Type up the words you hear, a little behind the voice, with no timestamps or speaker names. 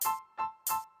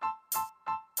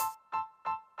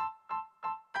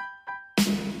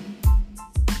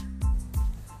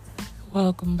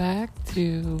Welcome back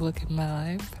to Look at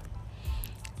My Life.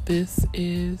 This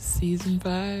is season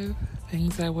 5,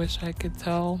 Things I Wish I Could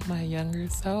Tell My Younger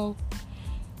Self,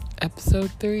 episode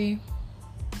 3.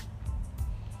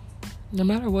 No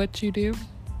matter what you do,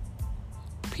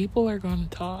 people are going to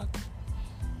talk.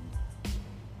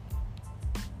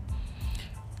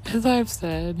 As I've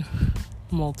said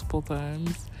multiple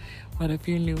times, but if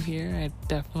you're new here, I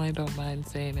definitely don't mind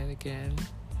saying it again.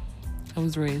 I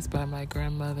was raised by my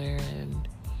grandmother, and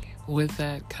with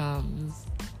that comes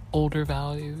older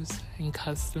values and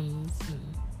customs. And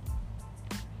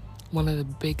one of the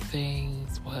big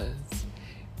things was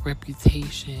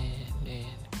reputation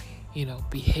and,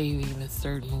 behaving a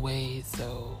certain way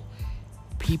so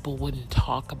people wouldn't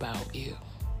talk about you.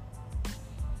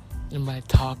 And by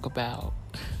talk about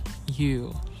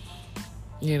you,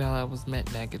 that was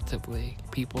meant negatively.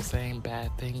 People saying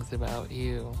bad things about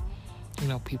you.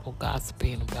 People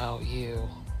gossiping about you.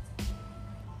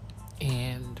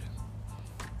 And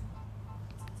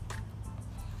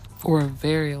for a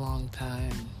very long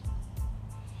time,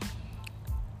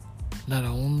 not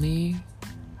only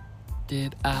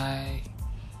did I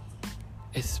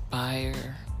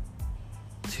aspire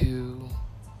to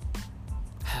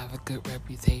have a good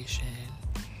reputation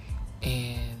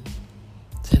and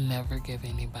to never give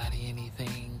anybody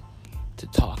anything to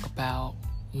talk about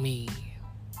me.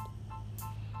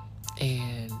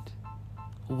 And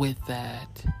with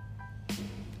that,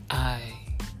 I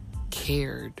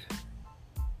cared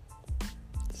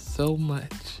so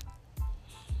much.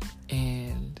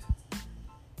 And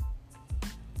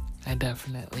I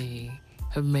definitely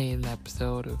have made an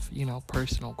episode of,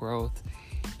 personal growth.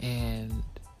 And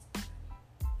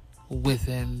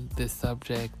within this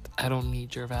subject, I don't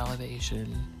need your validation.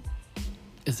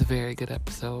 It's a very good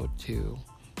episode to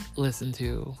listen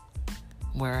to,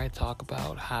 where I talk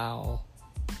about how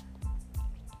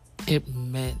it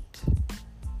meant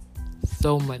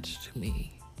so much to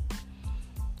me,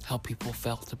 how people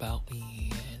felt about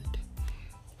me and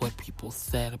what people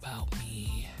said about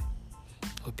me,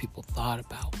 what people thought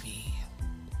about me.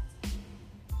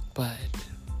 But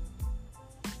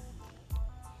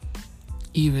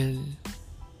even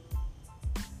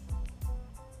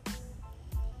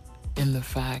in the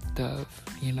fact of,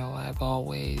 I've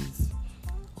always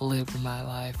lived my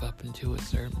life up until a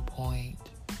certain point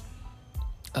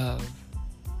of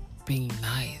being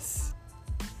nice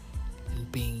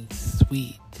and being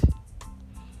sweet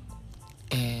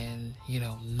and,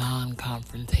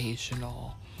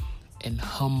 non-confrontational and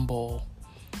humble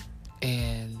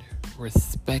and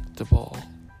respectable.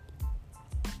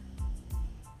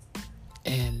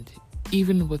 And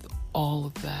even with all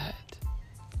of that,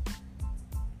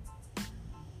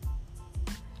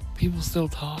 people still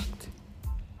talked.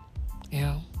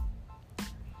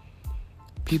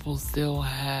 People still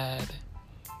had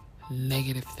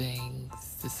negative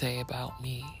things to say about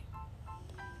me.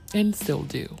 And still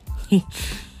do.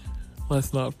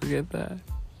 Let's not forget that.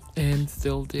 And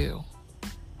still do.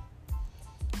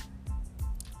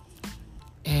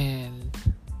 And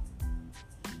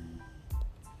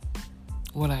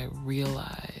what I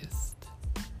realized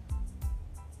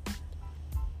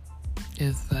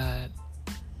is that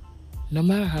no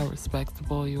matter how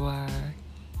respectable you are,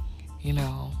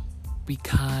 be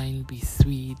kind, be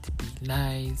sweet, be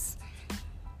nice,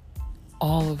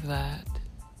 all of that,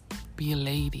 be a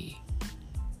lady.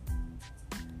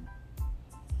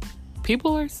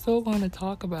 People are still going to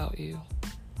talk about you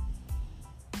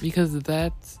because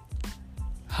that's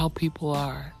how people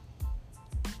are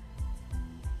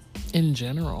in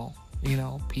general.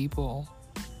 People,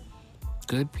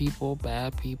 good people,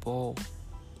 bad people,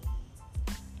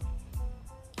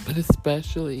 but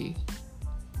especially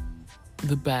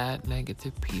the bad,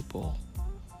 negative people.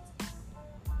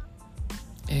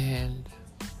 And,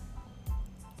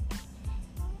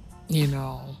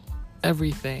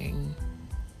 everything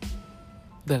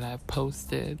that I've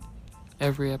posted,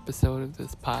 every episode of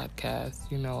this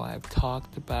podcast, I've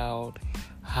talked about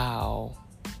how,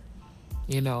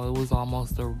 it was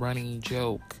almost a running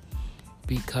joke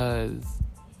because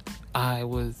I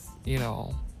was,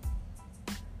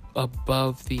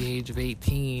 above the age of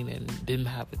 18 and didn't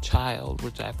have a child,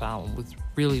 which I found was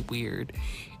really weird.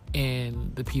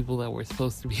 And the people that were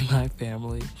supposed to be my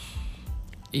family,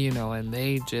 and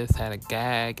they just had a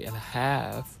gag and a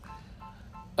half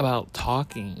about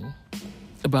talking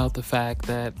about the fact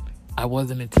that I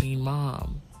wasn't a teen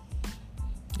mom.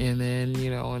 And then,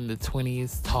 in the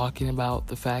 20s, talking about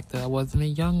the fact that I wasn't a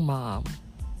young mom.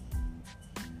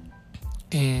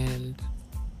 And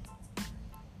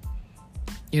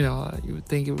you would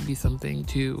think it would be something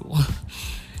to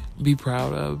be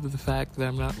proud of the fact that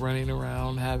I'm not running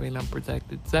around having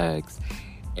unprotected sex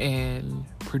and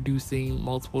producing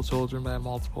multiple children by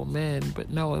multiple men. But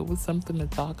no, it was something to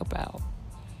talk about.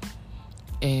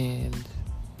 And,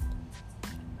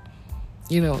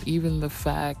 even the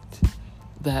fact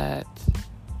that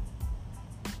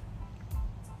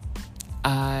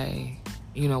I,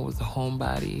 was a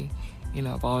homebody.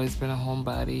 I've always been a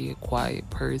homebody, a quiet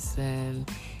person.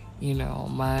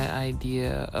 My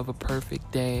idea of a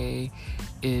perfect day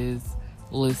is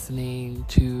listening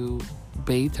to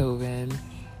Beethoven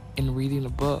and reading a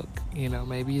book.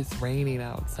 Maybe it's raining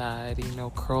outside,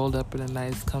 curled up in a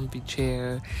nice comfy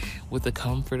chair with a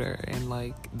comforter.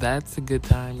 And that's a good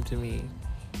time to me.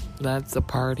 That's a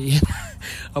party,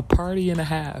 a party and a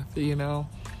half,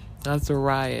 That's a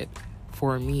riot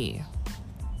for me.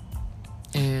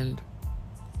 And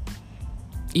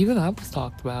even that was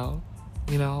talked about,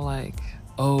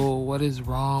 oh, what is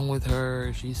wrong with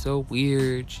her? She's so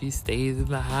weird. She stays in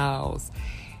the house.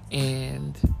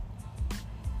 And,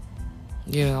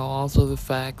 also the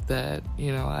fact that,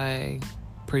 I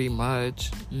pretty much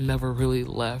never really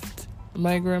left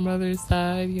my grandmother's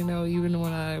side. Even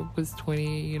when I was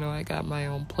 20, I got my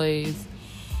own place.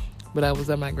 But I was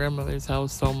at my grandmother's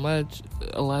house so much,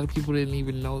 a lot of people didn't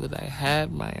even know that I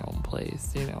had my own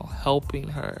place, helping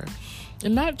her.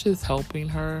 And not just helping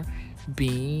her,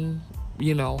 being,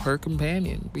 her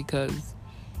companion, because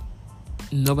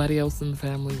nobody else in the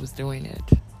family was doing it.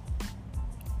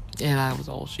 And I was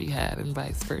all she had, and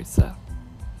vice versa.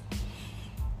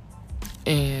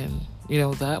 And,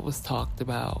 that was talked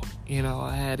about.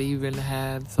 I had even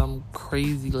had some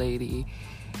crazy lady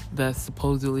that's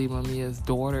supposedly Mamiya's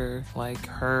daughter,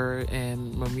 her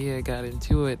and Mamiya got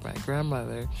into it, my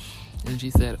grandmother. And she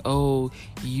said, oh,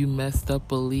 you messed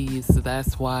up Elise,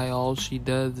 that's why all she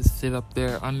does is sit up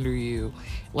there under you.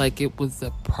 It was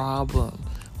a problem.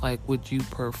 Would you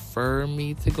prefer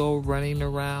me to go running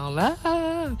around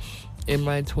in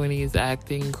my 20s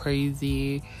acting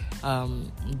crazy,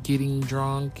 getting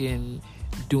drunk and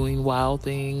doing wild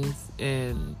things?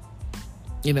 And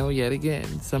yet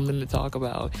again, something to talk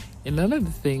about. And none of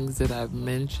the things that I've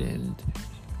mentioned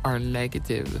are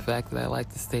negative. The fact that I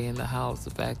like to stay in the house,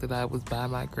 the fact that I was by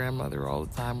my grandmother all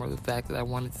the time, or the fact that I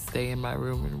wanted to stay in my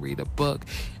room and read a book,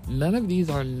 none of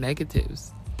these are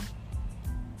negatives.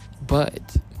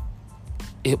 But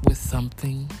it was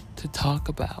something to talk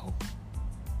about.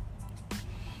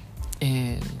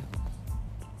 And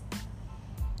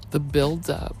the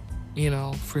build-up,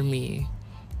 for me,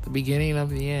 the beginning of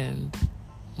the end,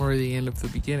 or the end of the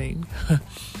beginning,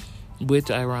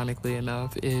 which ironically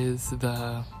enough is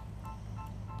the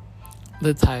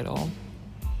title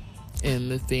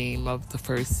and the theme of the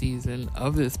first season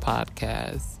of this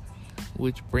podcast,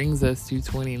 which brings us to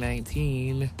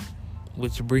 2019,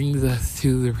 which brings us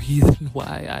to the reason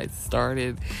why I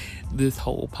started this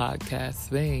whole podcast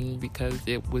thing, because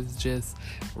it was just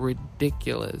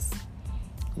ridiculous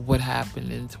what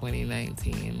happened in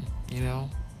 2019,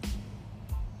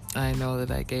 I know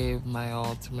that I gave my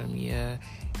all to Mamiya.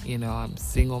 I'm a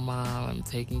single mom. I'm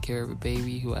taking care of a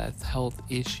baby who has health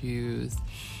issues.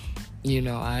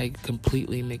 I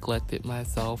completely neglected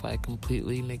myself. I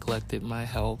completely neglected my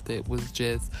health. It was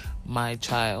just my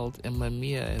child and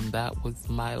Mamiya, and that was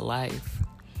my life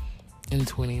in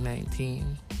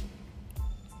 2019.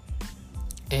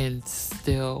 And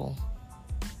still,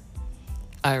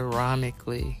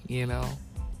 ironically,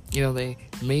 they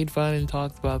made fun and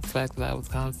talked about the fact that I was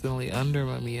constantly under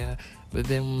Mamiya. But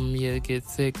then when Mamiya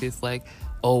gets sick, it's like,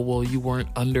 oh, well, you weren't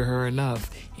under her enough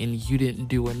and you didn't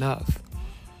do enough.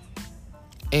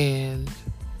 And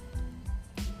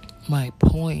my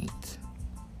point,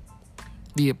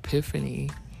 the epiphany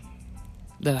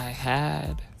that I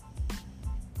had,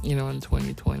 in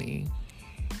 2020,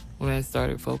 when I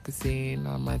started focusing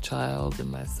on my child and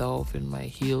myself and my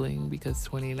healing, because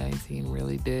 2019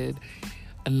 really did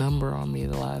a number on me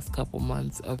the last couple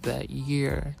months of that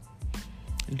year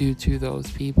due to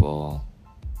those people.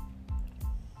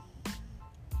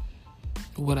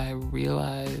 What I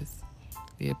realized,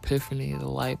 the epiphany, the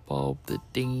light bulb, the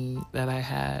ding that I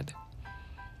had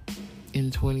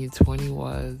in 2020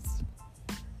 was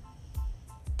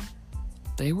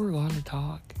they were going to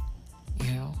talk,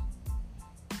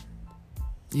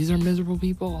 These are miserable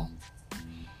people.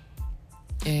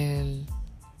 And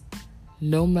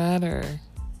no matter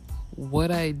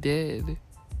what I did,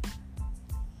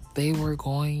 they were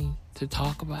going to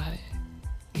talk about it,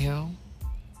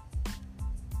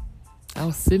 I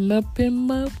was sitting up in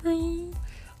my room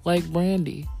like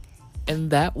Brandy,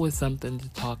 and that was something to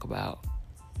talk about.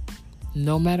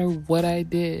 No matter what I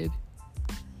did,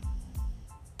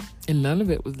 and none of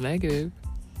it was negative.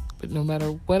 But no matter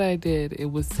what I did, it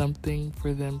was something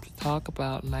for them to talk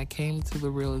about. And I came to the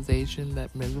realization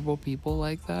that miserable people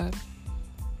like that,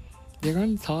 they're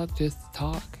going to talk just to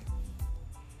talk.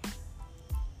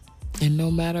 And no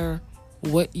matter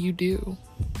what you do,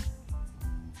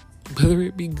 whether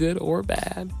it be good or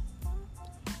bad,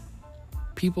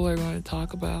 people are going to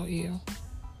talk about you.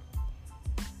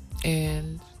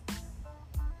 And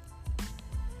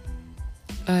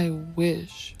I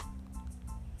wish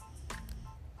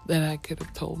that I could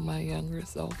have told my younger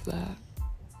self that.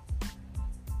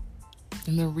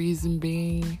 And the reason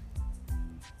being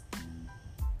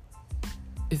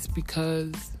is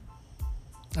because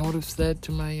I would have said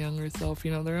to my younger self,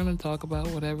 they're going to talk about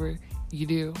whatever you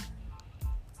do.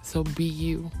 So be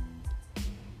you.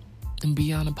 And be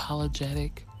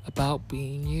unapologetic about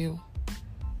being you.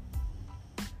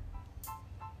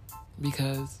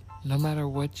 Because no matter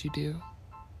what you do,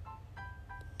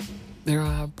 they're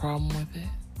going to have a problem with it.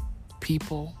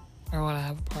 People are going to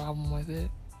have a problem with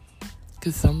it.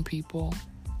 Because some people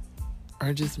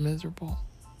are just miserable.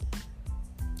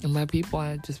 And by people,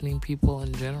 I just mean people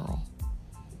in general.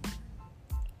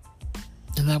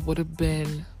 And that would have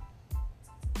been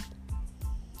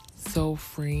so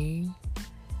freeing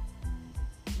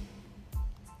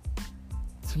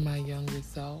to my younger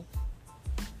self.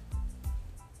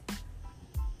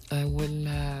 I wouldn't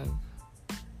have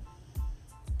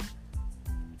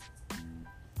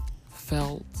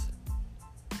felt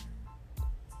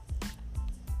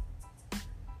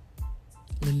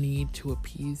the need to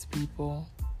appease people.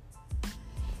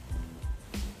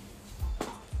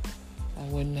 I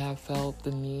wouldn't have felt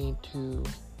the need to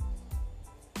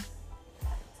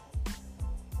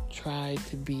try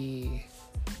to be,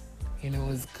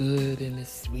 as good and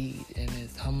as sweet and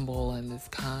as humble and as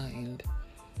kind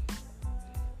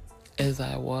as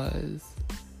I was.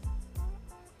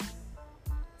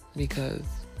 Because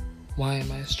why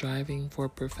am I striving for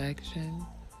perfection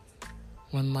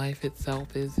when life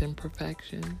itself is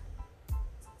imperfection?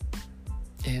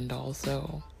 And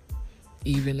also,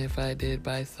 even if I did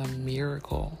by some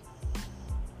miracle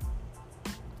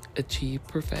achieve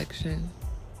perfection,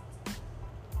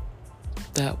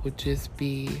 that would just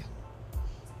be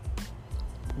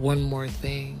one more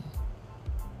thing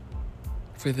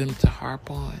for them to harp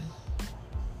on,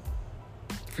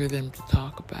 for them to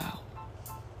talk about.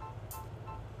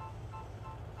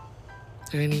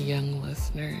 To any young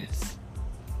listeners,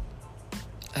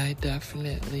 I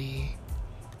definitely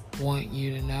want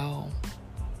you to know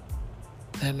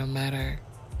that no matter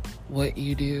what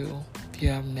you do, if you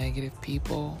have negative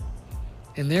people,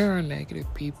 and there are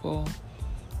negative people,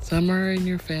 some are in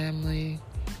your family,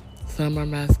 some are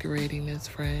masquerading as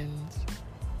friends,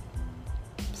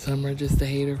 some are just a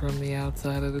hater from the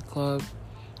outside of the club,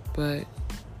 but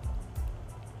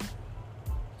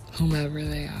whomever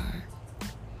they are,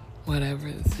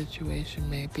 whatever the situation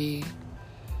may be,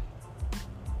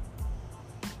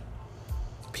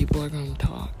 people are going to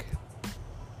talk.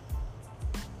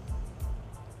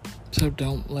 So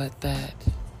don't let that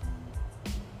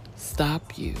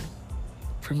stop you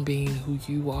from being who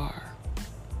you are,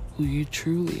 who you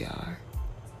truly are.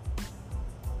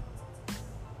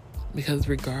 Because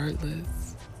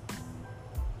regardless,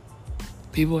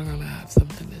 people are going to have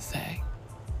something to say.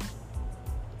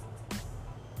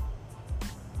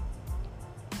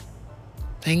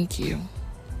 Thank you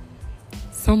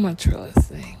so much for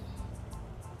listening.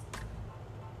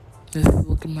 This is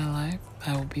Look at My Life.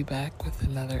 I will be back with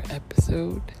another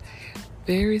episode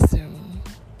very soon.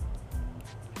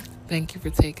 Thank you for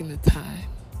taking the time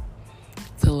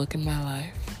to look at my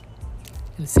life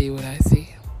and see what I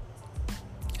see.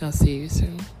 I'll see you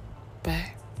soon.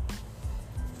 Bye.